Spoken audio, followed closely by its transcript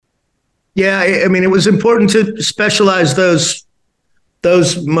Yeah, I mean, it was important to specialize those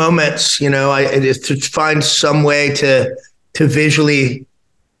moments. To find some way to visually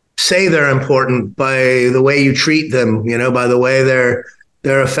say they're important by the way you treat them. By the way they're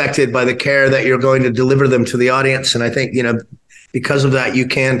affected by the care that you're going to deliver them to the audience. And I think because of that, you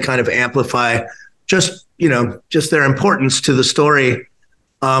can kind of amplify just their importance to the story.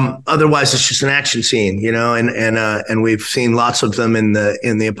 Otherwise, it's just an action scene, and we've seen lots of them in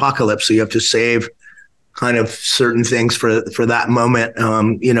the apocalypse. So you have to save kind of certain things for that moment.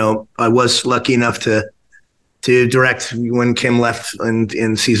 I was lucky enough to direct when Kim left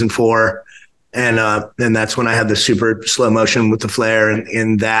in season 4, and that's when I had the super slow motion with the flare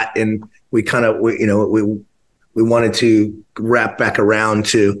and that, and we wanted to wrap back around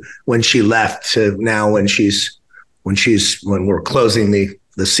to when she left to now when we're closing the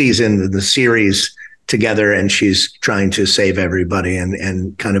season, the series together, and she's trying to save everybody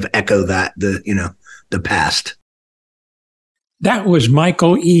and kind of echo that, the past. That was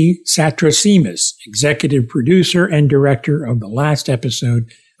Michael E. Satrazemis, executive producer and director of the last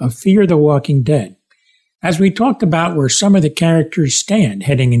episode of Fear the Walking Dead, as we talked about where some of the characters stand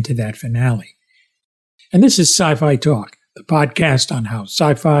heading into that finale. And this is Sci-Fi Talk, the podcast on how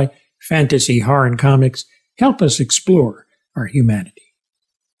sci-fi, fantasy, horror, and comics help us explore our humanity.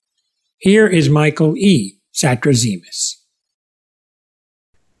 Here is Michael E. Satrazemis.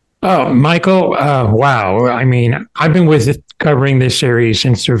 Oh, Michael, wow. I mean, I've been covering this series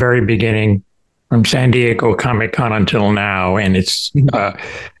since the very beginning, from San Diego Comic-Con until now. And it's the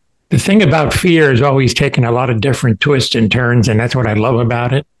thing about Fear is always taken a lot of different twists and turns, and that's what I love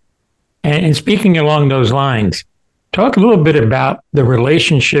about it. And speaking along those lines, talk a little bit about the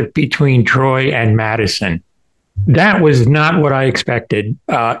relationship between Troy and Madison. That was not what I expected.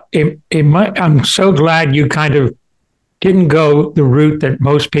 I'm so glad you kind of didn't go the route that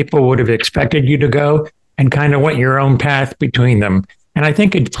most people would have expected you to go and kind of went your own path between them. And I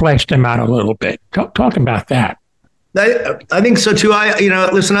think it fleshed them out a little bit. Talk about that. I think so too.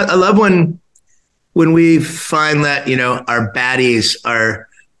 Listen, I love when we find that, our baddies are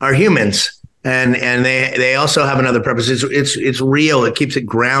humans. And they also have another purpose. It's real. It keeps it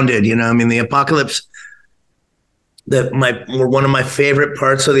grounded. The apocalypse, one of my favorite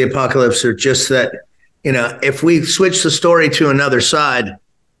parts of the apocalypse are just that, if we switch the story to another side,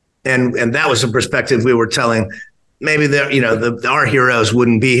 and that was the perspective we were telling, maybe our heroes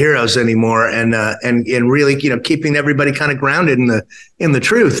wouldn't be heroes anymore, and really, keeping everybody kind of grounded in the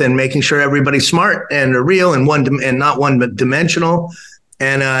truth and making sure everybody's smart and real and not one dimensional.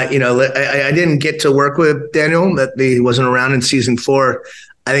 And I didn't get to work with Daniel, that he wasn't around in season 4.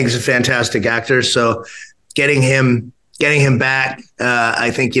 I think he's a fantastic actor, so getting him back,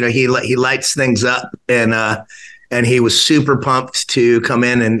 I think he lights things up, and he was super pumped to come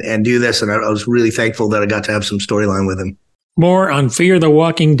in and do this, and I was really thankful that I got to have some storyline with him. More on Fear the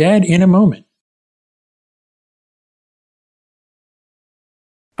Walking Dead in a moment.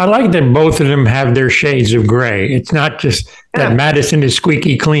 I like that both of them have their shades of gray. It's not just that Madison is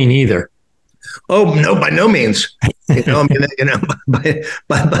squeaky clean either. Oh no, by no means. By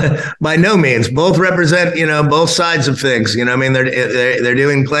no means. Both represent, both sides of things. They're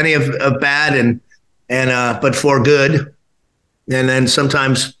doing plenty of bad and but for good. And then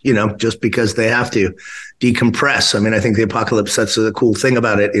sometimes, just because they have to decompress. I think the apocalypse, that's the cool thing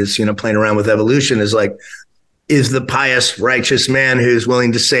about it is, playing around with evolution is the pious, righteous man who's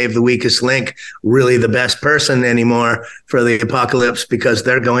willing to save the weakest link really the best person anymore for the apocalypse, because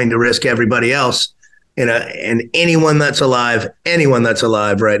they're going to risk everybody else. And anyone that's alive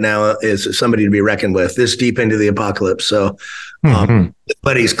right now is somebody to be reckoned with this deep into the apocalypse. So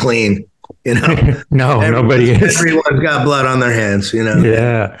nobody's clean, No, nobody is. Everyone's got blood on their hands,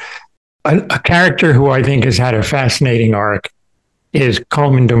 Yeah. A character who I think has had a fascinating arc is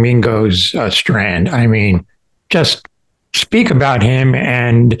Coleman Domingo's Strand. Just speak about him,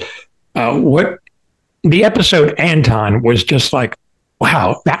 and what the episode Anton was just like,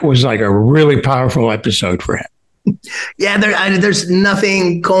 wow, that was like a really powerful episode for him. Yeah, there's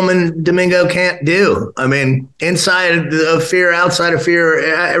nothing Coleman Domingo can't do. Inside of fear, outside of fear,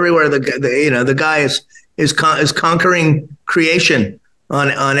 everywhere. The guy is conquering creation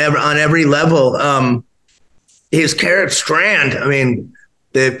on every level. His character Strand,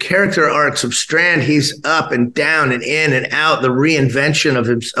 the character arcs of Strand, he's up and down and in and out. The reinvention of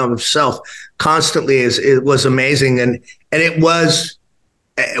himself constantly was amazing, and it was.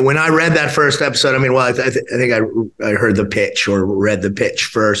 When I read that first episode, I think I heard the pitch or read the pitch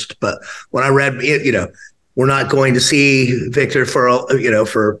first. But when I read, we're not going to see Victor for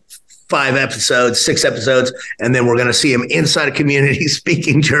 5 episodes, 6 episodes, and then we're going to see him inside a community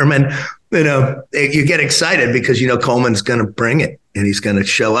speaking German. you get excited because Coleman's going to bring it, and he's going to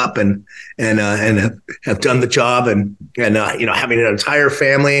show up and have done the job, and having an entire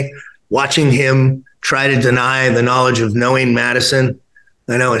family watching him try to deny the knowledge of knowing Madison.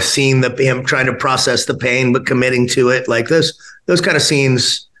 And seeing him trying to process the pain but committing to it, like those kind of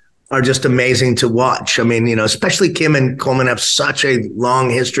scenes are just amazing to watch. I mean, especially Kim and Coleman have such a long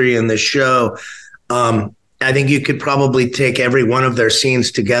history in this show. I think you could probably take every one of their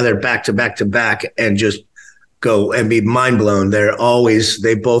scenes together back to back to back and just go and be mind blown.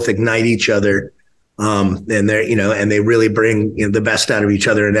 They both ignite each other. And and they really bring the best out of each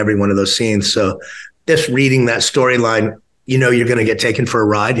other in every one of those scenes. So just reading that storyline, you're going to get taken for a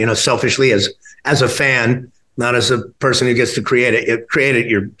ride, selfishly as a fan, not as a person who gets to create it.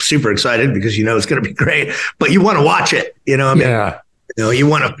 You're super excited because it's going to be great, but you want to watch it, Yeah. You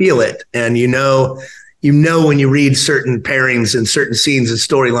want to feel it. And when you read certain pairings and certain scenes and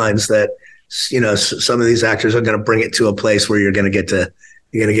storylines that, some of these actors are going to bring it to a place where you're going to get to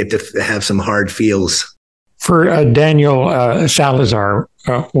have some hard feels. For Daniel Salazar,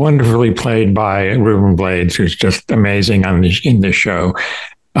 wonderfully played by Ruben Blades, who's just amazing in this show.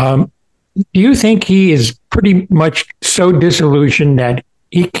 Do you think he is pretty much so disillusioned that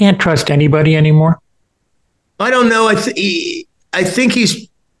he can't trust anybody anymore? I don't know. I think he's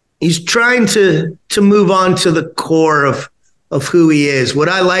trying to move on to the core of who he is. What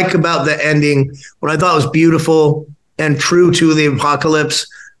I like about the ending, what I thought was beautiful and true to the apocalypse,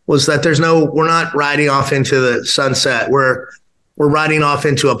 was that we're not riding off into the sunset. We're riding off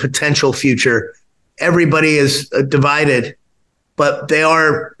into a potential future. Everybody is divided, but they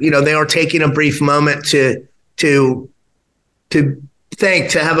are taking a brief moment to have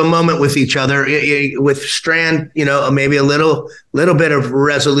a moment with each other, with Strand, maybe a little bit of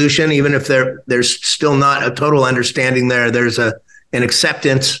resolution, even if there's still not a total understanding there. There's an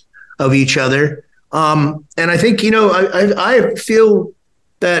acceptance of each other. And I think, I feel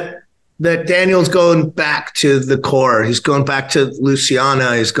that Daniel's going back to the core. He's going back to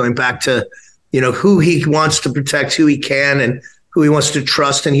Luciana. He's going back to, who he wants to protect, who he can, and who he wants to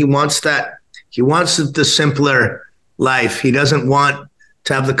trust. And he wants the simpler life. He doesn't want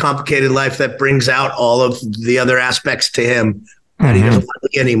to have the complicated life that brings out all of the other aspects to him that he doesn't want to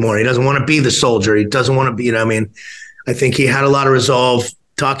be anymore. He doesn't want to be the soldier. He doesn't want to be, I think he had a lot of resolve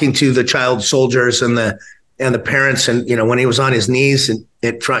talking to the child soldiers and the parents, and when he was on his knees and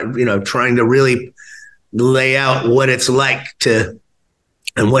trying to really lay out what it's like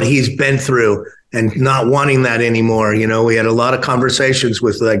and what he's been through, and not wanting that anymore. We had a lot of conversations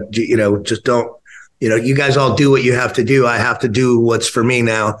with just don't, you guys all do what you have to do. I have to do what's for me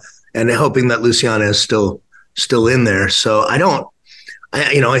now, and hoping that Luciana is still in there. So I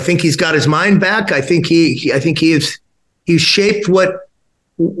think he's got his mind back. I think he's shaped what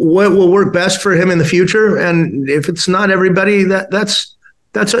will work best for him in the future. And if it's not everybody, that's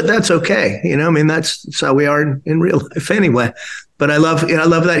okay. That's how we are in real life anyway. But I love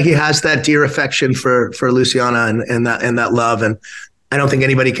that he has that dear affection for Luciana and that love. And I don't think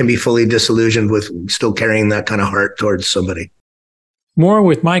anybody can be fully disillusioned with still carrying that kind of heart towards somebody. More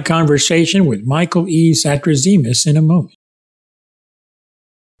with my conversation with Michael E. Satrazemis in a moment.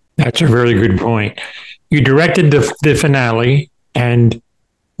 That's a very good point. You directed the finale, and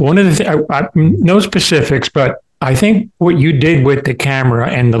one of the no specifics, but I think what you did with the camera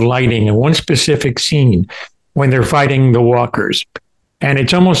and the lighting in one specific scene when they're fighting the walkers, and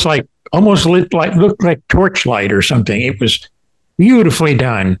it's almost looked like torchlight or something. It was beautifully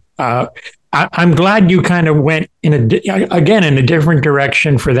done. I'm glad you kind of went in a different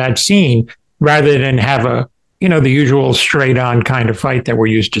direction for that scene rather than have the usual straight on kind of fight that we're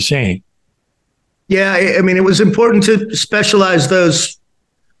used to seeing. Yeah, it was important to specialize those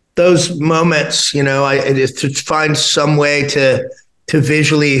moments, to find some way to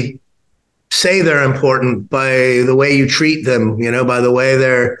visually say they're important by the way you treat them, by the way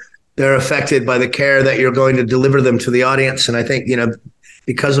they're affected by the care that you're going to deliver them to the audience. And I think,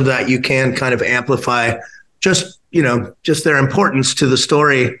 because of that, you can kind of amplify just their importance to the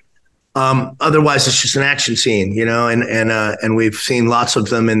story. Otherwise it's just an action scene, and we've seen lots of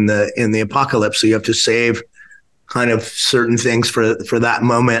them in the apocalypse. So you have to save kind of certain things for that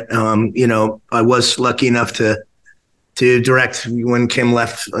moment. I was lucky enough to direct when Kim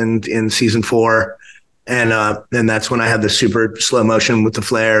left in season 4. And that's when I had the super slow motion with the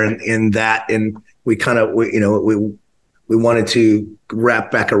flare and that, and we wanted to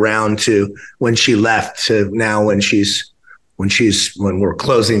wrap back around to when she left to now when we're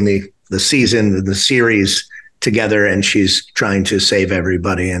closing the season, the series together, and she's trying to save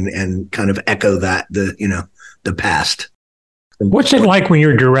everybody and kind of echo that, the past. What's it like when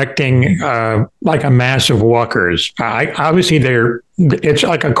you're directing like a mass of walkers? Obviously, it's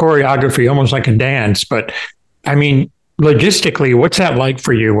like a choreography, almost like a dance. But I mean, logistically, what's that like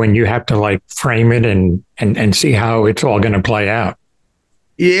for you when you have to like frame it and see how it's all going to play out?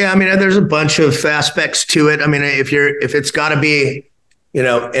 Yeah, I mean, there's a bunch of aspects to it. I mean, if it's got to be,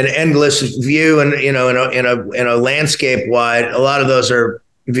 an endless view and in a landscape wide, a lot of those are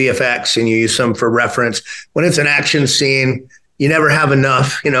VFX, and you use some for reference. When it's an action scene, you never have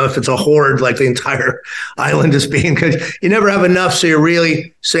enough. If it's a horde, like the entire island is being, because you never have enough. So you're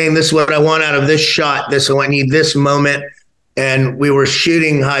really saying, this is what I want out of this shot. I need this moment. And we were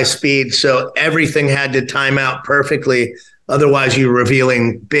shooting high speed, so everything had to time out perfectly. Otherwise, you're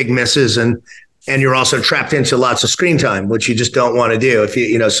revealing big misses, and you're also trapped into lots of screen time, which you just don't want to do.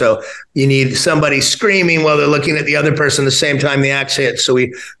 So you need somebody screaming while they're looking at the other person at the same time the axe hits. So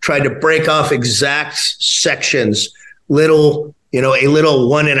we tried to break off exact sections, a little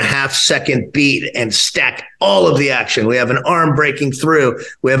 1.5 second beat, and stack all of the action. We have an arm breaking through.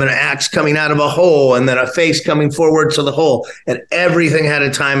 We have an axe coming out of a hole, and then a face coming forward to the hole, and everything had a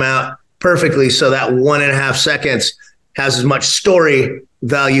timeout perfectly. So that 1.5 seconds has as much story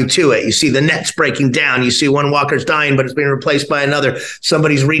value to it. You see the nets breaking down. You see one walker's dying, but it's being replaced by another.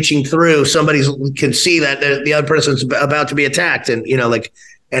 Somebody's reaching through. Somebody can see that the other person's about to be attacked, and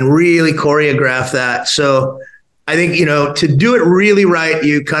and really choreograph that. So I think, to do it really right,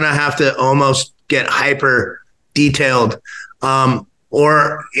 you kind of have to almost get hyper detailed,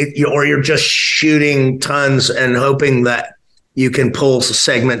 or you're just shooting tons and hoping that you can pull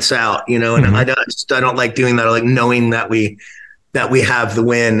segments out, and I don't like doing that. I like knowing that we have the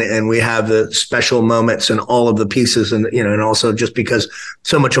win and we have the special moments and all of the pieces, and and also just because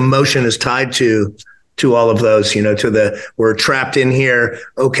so much emotion is tied to all of those, we're trapped in here.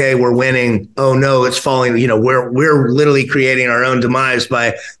 Okay, we're winning. Oh no, it's falling. We're literally creating our own demise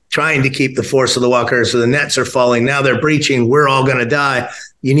by trying to keep the force of the walkers. So the nets are falling. Now they're breaching. We're all going to die.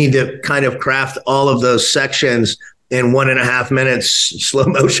 You need to kind of craft all of those sections in 1.5 minutes, slow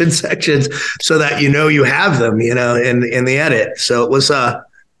motion sections, so that you have them, in the edit. So it was,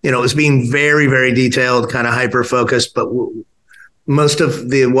 it was being very, very detailed, kind of hyper focused. But most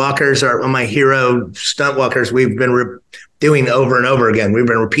of the walkers are my hero stunt walkers. We've been doing over and over again. We've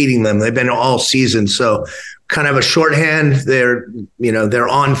been repeating them. They've been all season. So kind of a shorthand. They're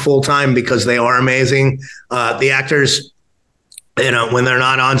on full time because they are amazing. The actors, when they're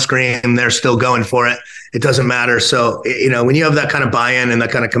not on screen, they're still going for it. It doesn't matter. So, when you have that kind of buy-in and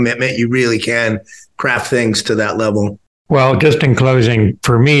that kind of commitment, you really can craft things to that level. Well, just in closing,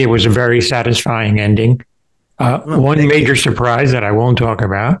 for me, it was a very satisfying ending. One major surprise that I won't talk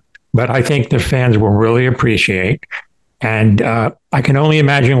about, but I think the fans will really appreciate. And I can only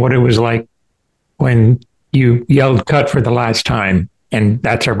imagine what it was like when you yelled cut for the last time, and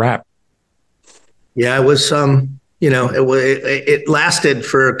that's a wrap. Yeah, it was it lasted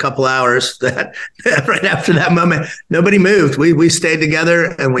for a couple hours. That right after that moment, nobody moved. We stayed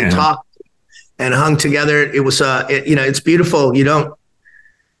together and we talked and hung together. It was it's beautiful.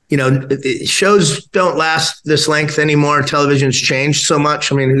 Shows don't last this length anymore. Television's changed so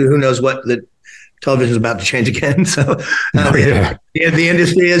much. I mean, who knows what the television's about to change again. So the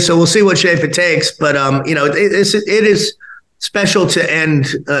industry is. So we'll see what shape it takes. But it is special to end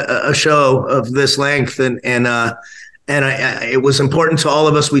a show of this length, and it was important to all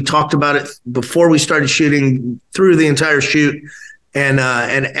of us. We talked about it before we started shooting, through the entire shoot, and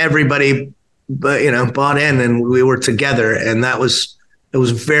everybody, bought in, and we were together, and it was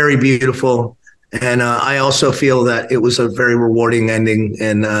very beautiful. And I also feel that it was a very rewarding ending,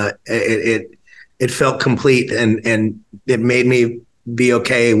 and it felt complete, and it made me be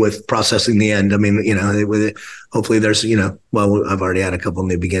okay with processing the end. I mean, hopefully there's, well, I've already had a couple of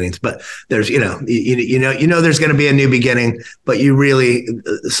new beginnings, but there's, there's going to be a new beginning, but you really,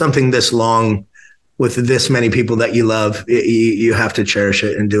 something this long with this many people that you love, you have to cherish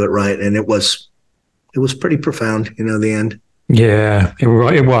it and do it right. And it was pretty profound, the end. Yeah,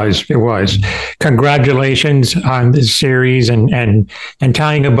 it was. Congratulations on this series and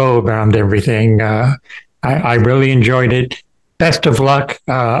tying a bow around everything. I really enjoyed it. Best of luck.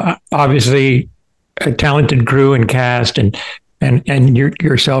 Obviously, a talented crew and cast, and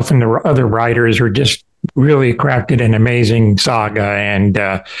yourself and the other writers are just really crafted an amazing saga.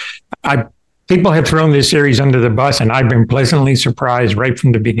 And people have thrown this series under the bus, and I've been pleasantly surprised right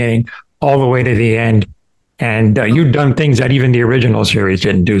from the beginning all the way to the end. And you've done things that even the original series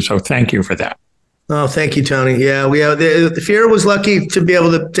didn't do. So thank you for that. Oh, thank you, Tony. Yeah, the Fear was lucky to be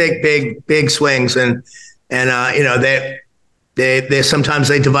able to take big swings, and they sometimes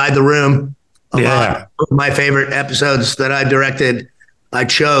they divide the room, a lot of my favorite episodes that I directed, I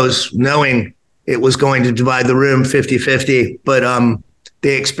chose knowing it was going to divide the room 50-50. But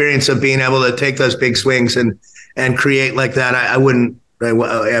the experience of being able to take those big swings and create like that, I wouldn't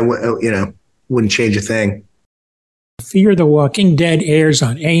change a thing. Fear the Walking Dead airs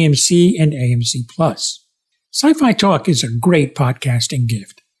on AMC and AMC Plus. Sci-Fi Talk is a great podcasting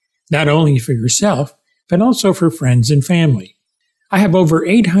gift, not only for yourself, but also for friends and family. I have over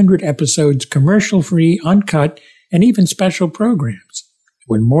 800 episodes commercial-free, uncut, and even special programs,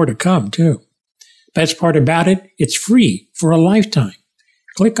 with more to come, too. Best part about it, it's free for a lifetime.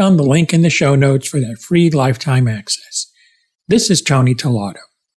 Click on the link in the show notes for that free lifetime access. This is Tony Tellado.